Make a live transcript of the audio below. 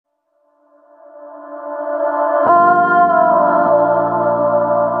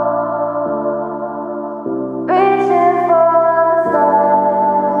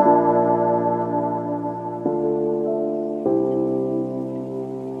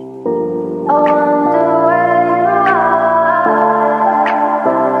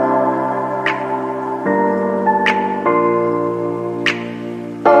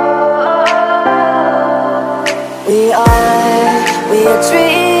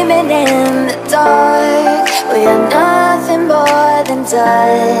dreaming in the dark. We are nothing more than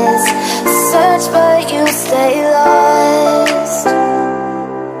dust. Search but you stay lost.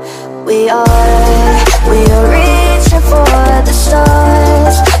 We are reaching for the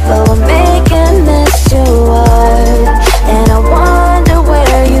stars, but we're making this too hard. And I wonder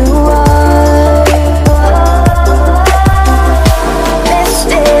where you are.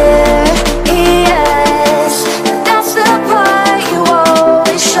 Mysterious, that's the part you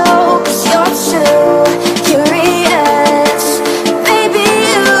always show. 'Cause you're too curious. Maybe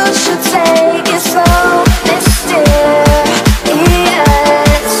you should take it slow. Mysterious,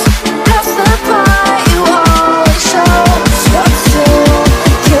 that's the part you always show. 'Cause you're too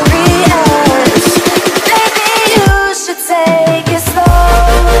curious. Maybe you should take it slow.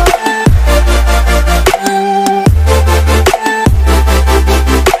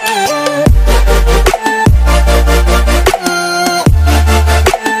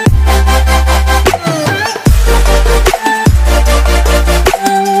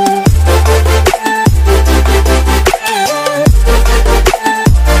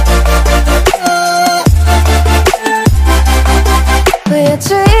 We're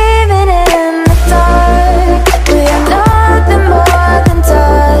dreaming